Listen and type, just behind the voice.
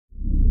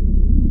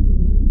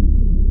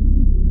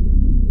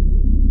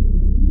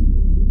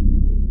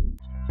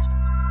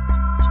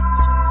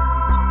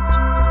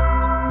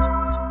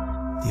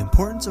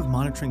importance of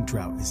monitoring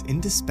drought is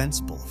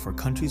indispensable for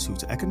countries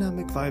whose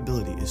economic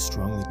viability is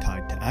strongly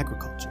tied to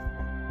agriculture.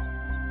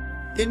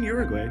 In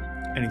Uruguay,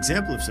 an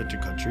example of such a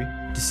country,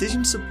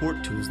 decision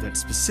support tools that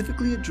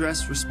specifically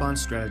address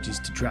response strategies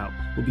to drought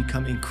will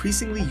become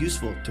increasingly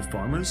useful to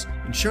farmers,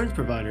 insurance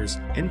providers,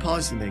 and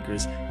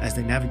policymakers as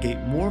they navigate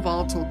more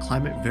volatile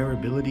climate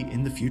variability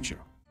in the future.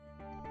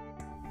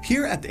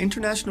 Here at the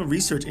International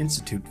Research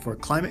Institute for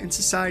Climate and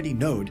Society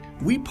node,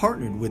 we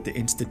partnered with the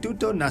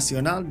Instituto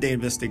Nacional de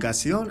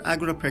Investigación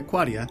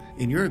Agropecuaria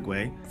in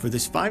Uruguay for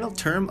this final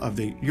term of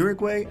the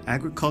Uruguay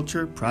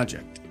Agriculture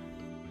Project.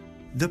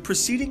 The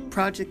preceding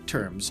project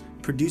terms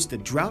produced a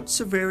Drought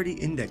Severity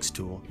Index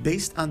tool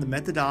based on the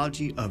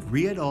methodology of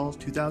IRI et al.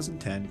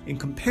 2010 and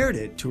compared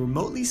it to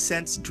remotely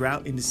sensed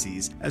drought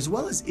indices as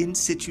well as in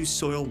situ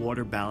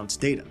soil-water balance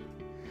data.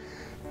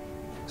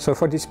 So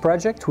for this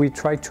project, we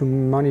try to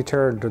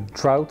monitor the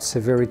drought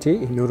severity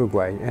in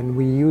Uruguay, and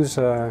we use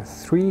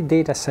 3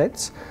 data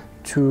sets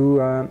to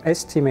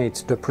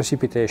estimate the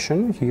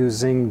precipitation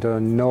using the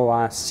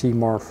NOAA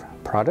CMORPH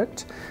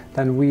product.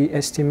 Then we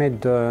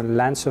estimate the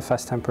land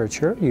surface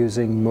temperature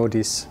using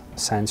MODIS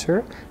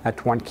sensor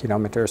at 1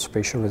 kilometer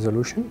spatial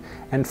resolution.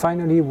 And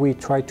finally, we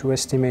try to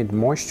estimate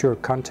moisture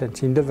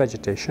content in the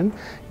vegetation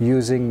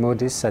using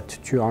MODIS at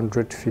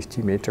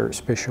 250 meter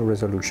spatial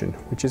resolution,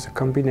 which is a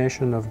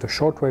combination of the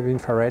shortwave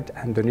infrared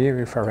and the near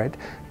infrared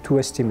to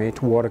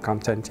estimate water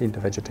content in the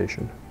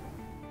vegetation.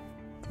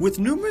 With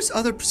numerous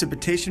other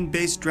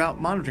precipitation-based drought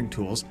monitoring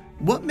tools,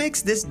 what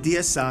makes this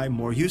DSI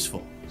more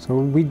useful? So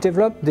we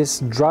developed this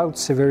drought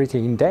severity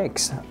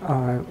index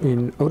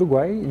in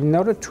Uruguay in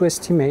order to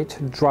estimate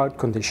drought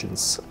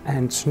conditions,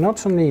 and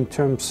not only in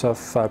terms of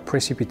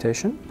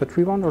precipitation, but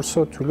we want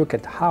also to look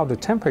at how the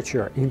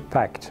temperature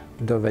impact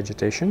the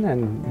vegetation,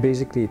 and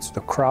basically it's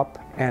the crop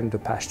and the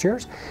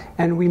pastures,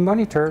 and we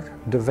monitor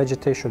the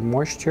vegetation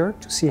moisture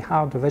to see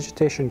how the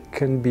vegetation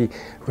can be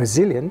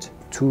resilient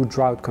to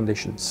drought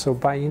conditions. So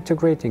by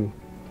integrating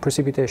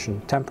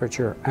precipitation,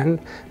 temperature, and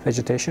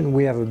vegetation,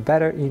 we have a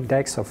better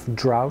index of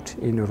drought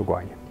in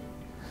Uruguay.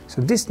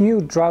 So this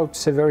new drought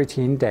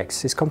severity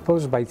index is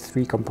composed by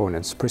 3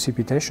 components: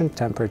 precipitation,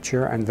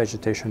 temperature, and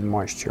vegetation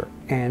moisture.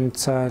 And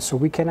so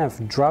we can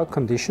have drought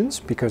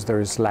conditions because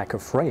there is lack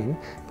of rain,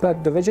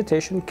 but the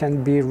vegetation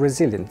can be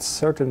resilient.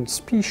 Certain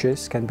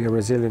species can be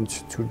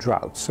resilient to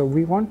drought. So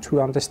we want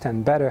to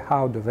understand better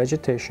how the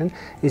vegetation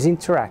is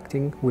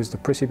interacting with the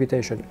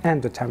precipitation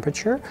and the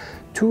temperature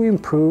to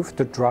improve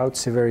the drought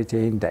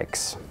severity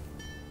index.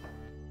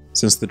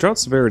 Since the Drought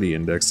Severity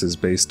Index is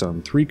based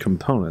on 3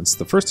 components,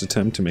 the first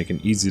attempt to make an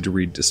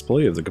easy-to-read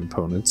display of the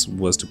components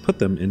was to put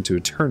them into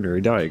a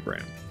ternary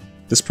diagram.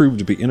 This proved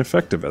to be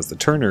ineffective as the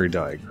ternary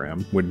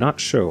diagram would not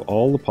show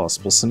all the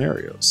possible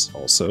scenarios.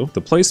 Also, the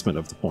placement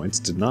of the points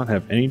did not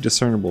have any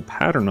discernible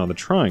pattern on the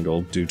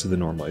triangle due to the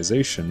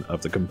normalization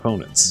of the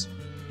components.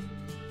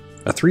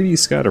 A 3D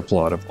scatter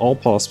plot of all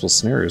possible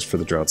scenarios for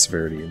the Drought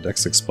Severity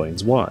Index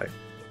explains why.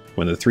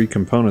 When the 3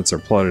 components are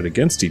plotted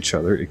against each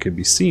other, it can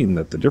be seen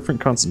that the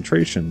different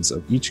concentrations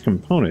of each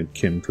component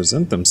can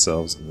present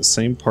themselves in the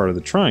same part of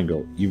the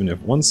triangle, even if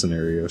one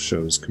scenario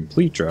shows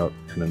complete drought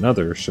and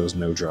another shows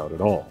no drought at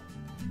all.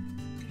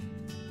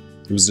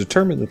 It was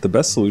determined that the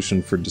best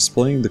solution for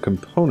displaying the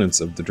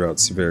components of the Drought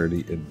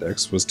Severity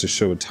Index was to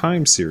show a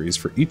time series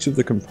for each of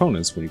the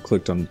components when you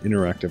clicked on an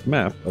interactive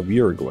map of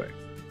Uruguay.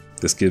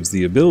 This gives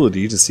the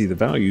ability to see the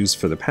values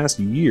for the past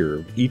year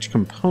of each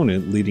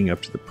component leading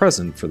up to the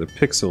present for the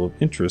pixel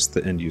of interest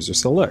the end user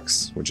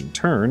selects, which in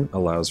turn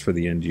allows for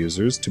the end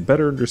users to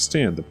better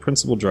understand the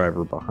principal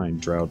driver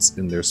behind droughts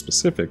in their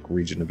specific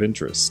region of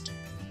interest.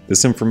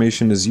 This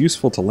information is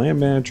useful to land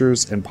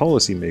managers and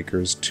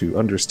policymakers to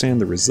understand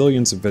the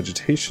resilience of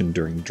vegetation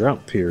during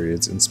drought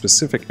periods in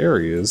specific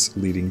areas,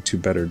 leading to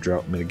better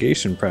drought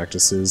mitigation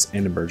practices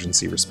and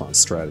emergency response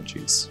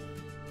strategies.